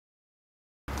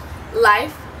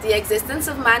Life, the existence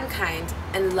of mankind,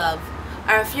 and love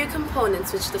are a few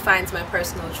components which defines my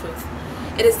personal truth.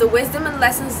 It is the wisdom and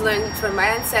lessons learned from my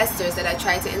ancestors that I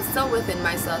try to instill within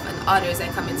myself and others I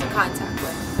come into contact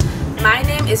with. My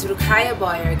name is Ruqayyah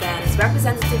Boyer, Guyana's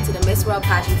representative to the Miss World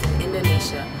pageant in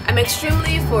Indonesia. I'm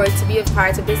extremely euphoric to be a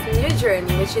part of this new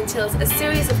journey, which entails a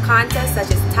series of contests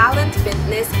such as talent,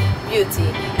 fitness, beauty,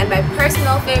 and my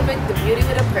personal favorite, the beauty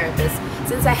with a purpose,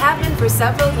 since I have been for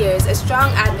several years a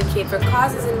strong advocate for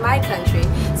causes in my country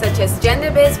such as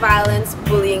gender-based violence,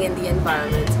 bullying, and the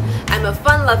environment. I'm a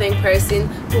fun-loving person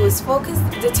who is focused,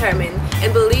 determined,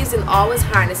 and believes in always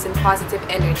harnessing positive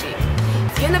energy.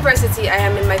 At university, I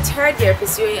am in my third year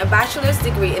pursuing a bachelor's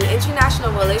degree in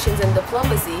international relations and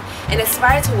diplomacy and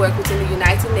aspire to work within the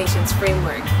United Nations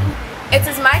framework. It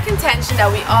is my contention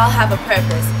that we all have a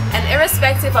purpose, and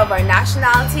irrespective of our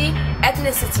nationality,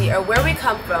 ethnicity, or where we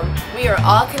come from, we are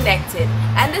all connected,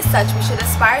 and as such we should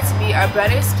aspire to be our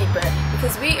brother's keeper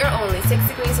because we are only 6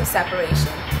 degrees of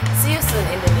separation. See you soon,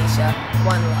 Indonesia.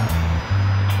 One love.